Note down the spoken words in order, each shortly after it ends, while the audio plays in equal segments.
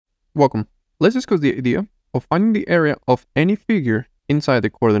Welcome. Let's discuss the idea of finding the area of any figure inside the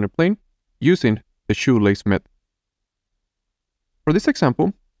coordinate plane using the shoelace method. For this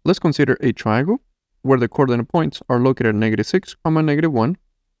example, let's consider a triangle where the coordinate points are located at -6, -1,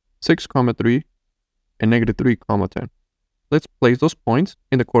 6, 3, and -3, 10. Let's place those points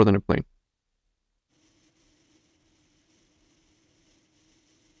in the coordinate plane.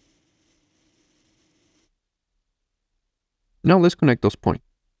 Now let's connect those points.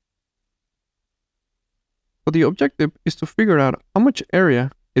 So the objective is to figure out how much area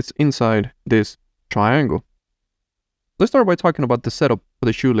is inside this triangle. Let's start by talking about the setup for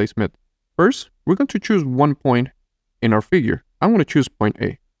the shoelace method. First, we're going to choose one point in our figure. I'm going to choose point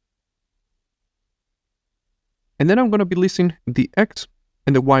A. And then I'm going to be listing the X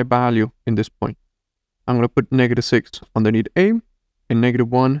and the Y value in this point. I'm going to put -6 underneath A and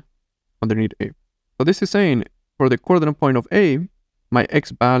 -1 underneath A. So this is saying for the coordinate point of A, my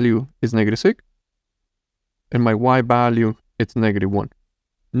X value is -6 and my Y value is -1.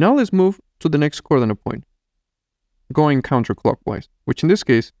 Now let's move to the next coordinate point, going counterclockwise, which in this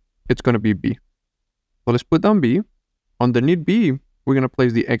case, it's going to be B. So let's put down B. Underneath B, we're going to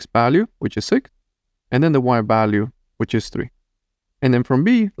place the X value, which is 6, and then the Y value, which is 3. And then from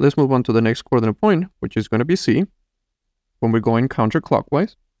B, let's move on to the next coordinate point, which is going to be C, when we're going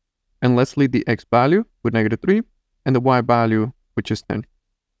counterclockwise. And let's leave the X value with -3 and the Y value, which is 10.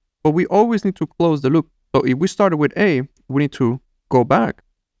 But we always need to close the loop. So if we started with A, we need to go back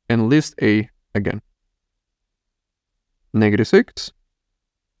and list A again. -6,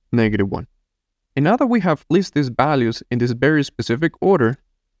 -1. And now that we have listed these values in this very specific order,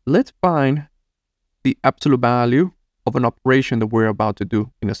 let's find the absolute value of an operation that we're about to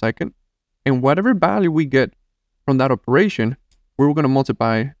do in a second. And whatever value we get from that operation, we're going to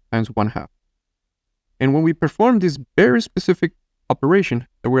multiply times 1/2. And when we perform this very specific operation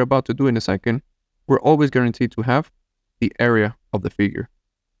that we're about to do in a second, we're always guaranteed to have the area of the figure.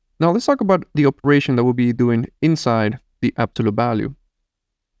 Now let's talk about the operation that we'll be doing inside the absolute value.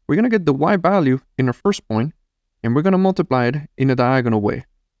 We're going to get the Y value in our first point, and we're going to multiply it in a diagonal way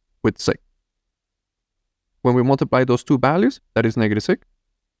with 6. When we multiply those two values, that is -6.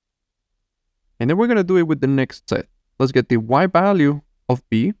 And then we're going to do it with the next set. Let's get the Y value of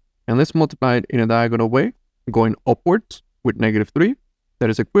B, and let's multiply it in a diagonal way, going upwards with -3. That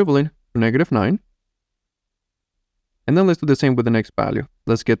is equivalent to -9. And then let's do the same with the next value.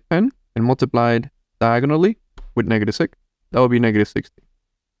 Let's get 10 and multiply it diagonally with -6. That will be -60.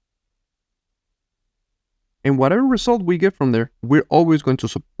 And whatever result we get from there, we're always going to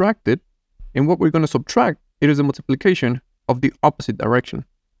subtract it. And what we're going to subtract, it is a multiplication of the opposite direction.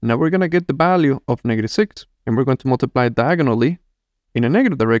 Now we're going to get the value of -6, and we're going to multiply it diagonally in a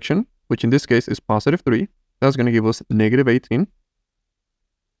negative direction, which in this case is +3. That's going to give us -18.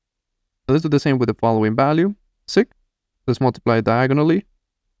 So let's do the same with the following value, 6. Let's multiply it diagonally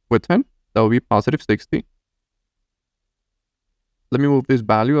with 10. That will be +60. Let me move this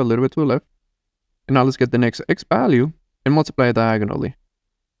value a little bit to the left. And now let's get the next X value and multiply it diagonally.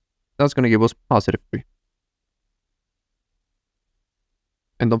 That's going to give us +3.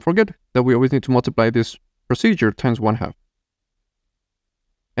 And don't forget that we always need to multiply this procedure times 1/2.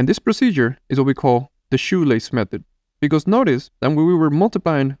 And this procedure is what we call the shoelace method. Because notice that when we were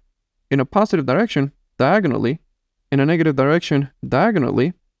multiplying in a positive direction diagonally, in a negative direction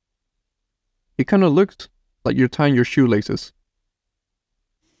diagonally, it kind of looks like you're tying your shoelaces.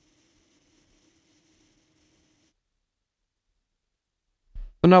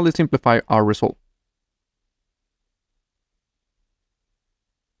 So now let's simplify our result.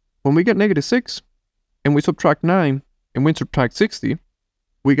 When we get -6 and we subtract 9 and we subtract 60,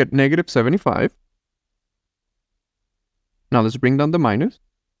 we get -75. Now let's bring down the minus.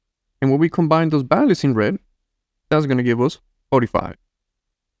 And when we combine those values in red, that's going to give us 45.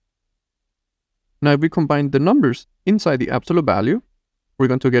 Now if we combine the numbers inside the absolute value, we're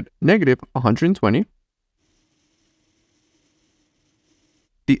going to get -120.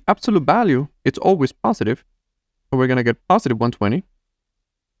 The absolute value, it's always positive, so we're going to get +120.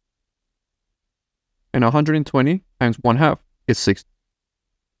 And 120 times 1/2 is 60.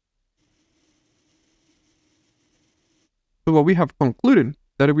 So what we have concluded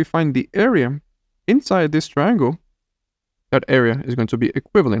that if we find the area inside this triangle, that area is going to be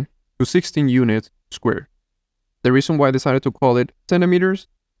equivalent to 16 units squared. The reason why I decided to call it centimeters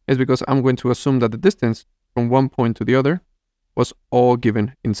is because I'm going to assume that the distance from one point to the other was all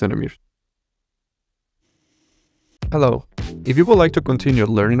given in centimeters. Hello. If you would like to continue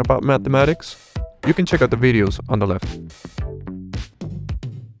learning about mathematics, you can check out the videos on the left.